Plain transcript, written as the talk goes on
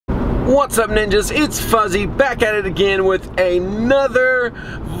What's up, ninjas? It's Fuzzy back at it again with another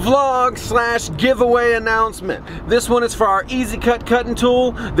vlog slash giveaway announcement. This one is for our EEZYCUT cutting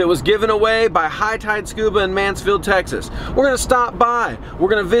tool that was given away by High Tide Scuba in Mansfield, Texas. We're gonna stop by. We're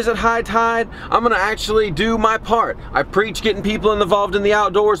gonna visit High Tide. I'm gonna actually do my part. I preach getting people involved in the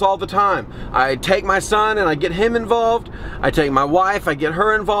outdoors all the time. I take my son and I get him involved. I take my wife, I get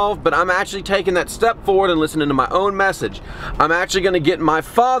her involved, but I'm actually taking that step forward and listening to my own message. I'm actually gonna get my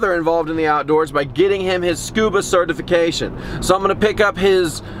father involved in the outdoors by getting him his scuba certification. So I'm gonna pick up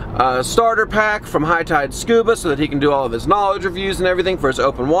his starter pack from High Tide Scuba so that he can do all of his knowledge reviews and everything for his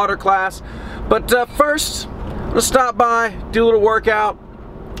open water class. But first, I'm gonna stop by, do a little workout,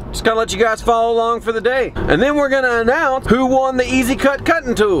 just kind of let you guys follow along for the day. And then we're gonna announce who won the EEZYCUT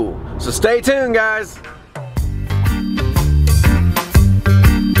cutting tool. So stay tuned, guys.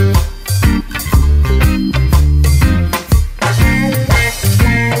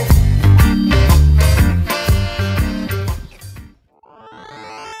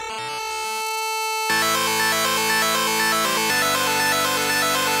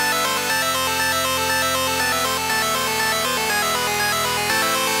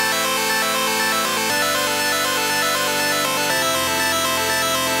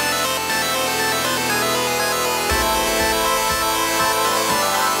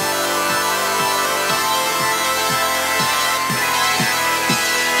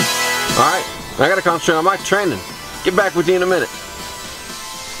 Alright, I gotta concentrate on my training. Get back with you in a minute.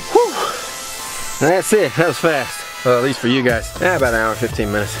 Whew. That's it, that was fast. Well, at least for you guys. Yeah, about an hour and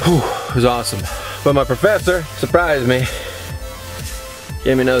 15 minutes. Whew, it was awesome. But my professor surprised me.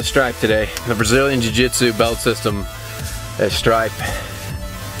 Gave me another stripe today. The Brazilian Jiu-Jitsu belt system, a stripe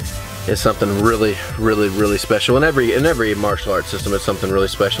is something really, really special. In every martial arts system, it's something really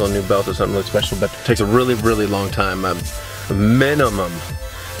special. A new belt is something really special, but it takes a really long time. A minimum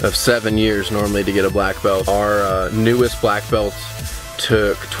of 7 years normally to get a black belt. Our newest black belt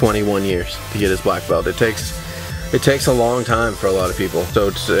took 21 years to get his black belt. It takes a long time for a lot of people. So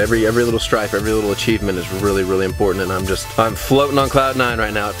it's every little stripe, every little achievement is really important, and I'm floating on cloud 9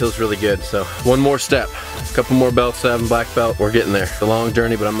 right now. It feels really good. So one more step, a couple more belts, 7 black belt, we're getting there. It's a long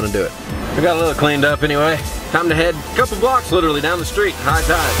journey, but I'm gonna do it. I got a little cleaned up anyway. Time to head a couple blocks literally down the street, High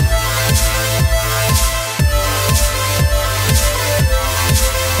Tide.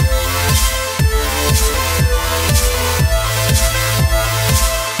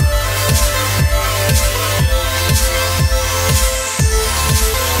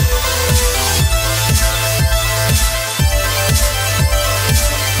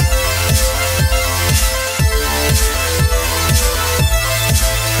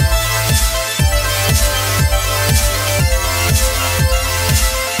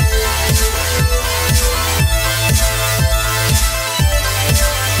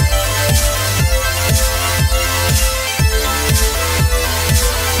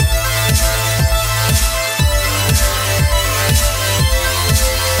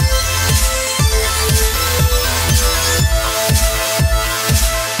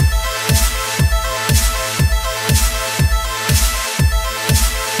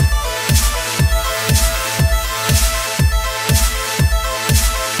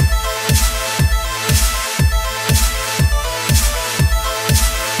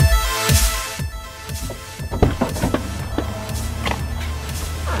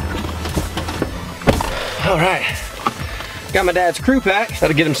 Alright, got my dad's crew pack.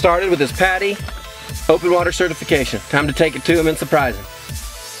 That'll get him started with his PADI open water certification. Time to take it to him and surprise him.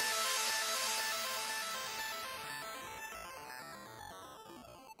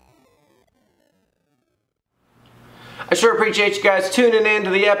 I sure appreciate you guys tuning in to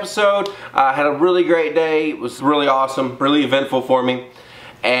the episode. I had a really great day. It was really awesome, really eventful for me.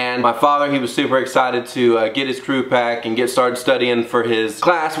 And my father, he was super excited to get his crew pack and get started studying for his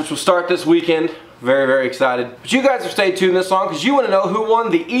class, which will start this weekend. Very excited. But you guys have stayed tuned this long because you want to know who won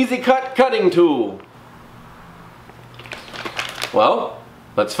the EEZYCUT cutting tool. Well,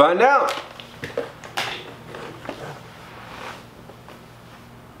 let's find out.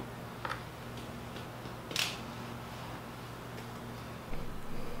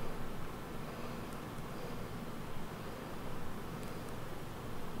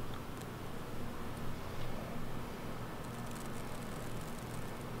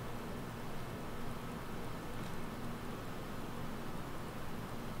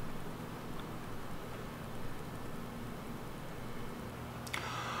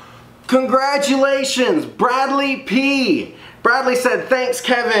 Congratulations, Bradley P. Bradley said, thanks,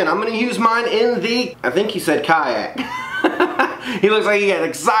 Kevin. I'm gonna use mine in the, I think he said kayak. He looks like he got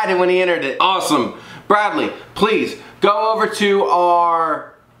excited when he entered it. Awesome. Bradley, please go over to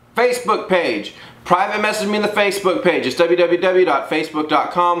our Facebook page. Private message me in the Facebook page. It's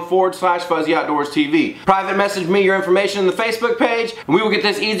www.facebook.com/FuzzyOutdoorsTV. Private message me your information in the Facebook page, and we will get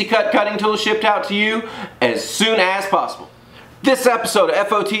this EEZYCUT cutting tool shipped out to you as soon as possible. This episode of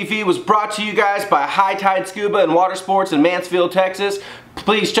FOTV was brought to you guys by High Tide Scuba and Water Sports in Mansfield, Texas.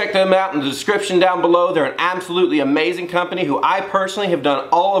 Please check them out in the description down below. They're an absolutely amazing company who I personally have done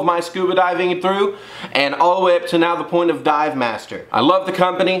all of my scuba diving through, and all the way up to now the point of Dive Master. I love the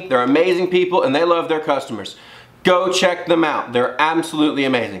company. They're amazing people and they love their customers. Go check them out. They're absolutely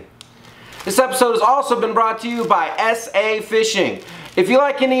amazing. This episode has also been brought to you by SA Fishing. If you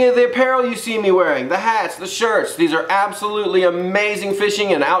like any of the apparel you see me wearing, the hats, the shirts, these are absolutely amazing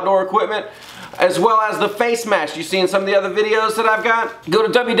fishing and outdoor equipment, as well as the face mask you see in some of the other videos that I've got. Go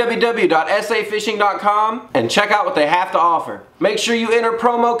to www.safishing.com and check out what they have to offer. Make sure you enter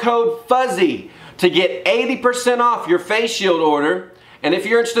promo code FUZZY to get 80% off your face shield order. And if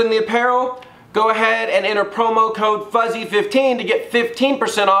you're interested in the apparel, go ahead and enter promo code FUZZY15 to get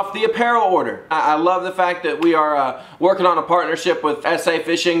 15% off the apparel order. I love the fact that we are working on a partnership with SA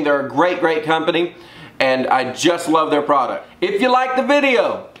Fishing. They're a great company, and I just love their product. If you like the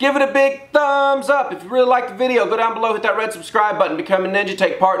video, give it a big thumbs up. If you really like the video, go down below, hit that red subscribe button, become a ninja,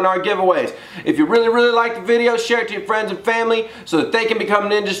 take part in our giveaways. If you really like the video, share it to your friends and family so that they can become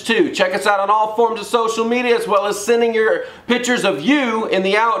ninjas too. Check us out on all forms of social media, as well as sending your pictures of you in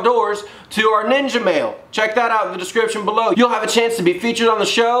the outdoors to our ninja mail. Check that out in the description below. You'll have a chance to be featured on the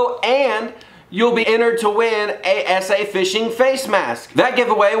show, and you'll be entered to win a SA Fishing face mask. That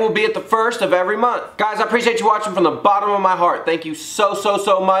giveaway will be at the first of every month. Guys, I appreciate you watching from the bottom of my heart. Thank you so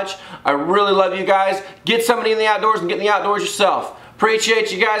much. I really love you guys. Get somebody in the outdoors and get in the outdoors yourself.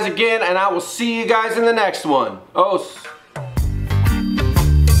 Appreciate you guys again, and I will see you guys in the next one. Os.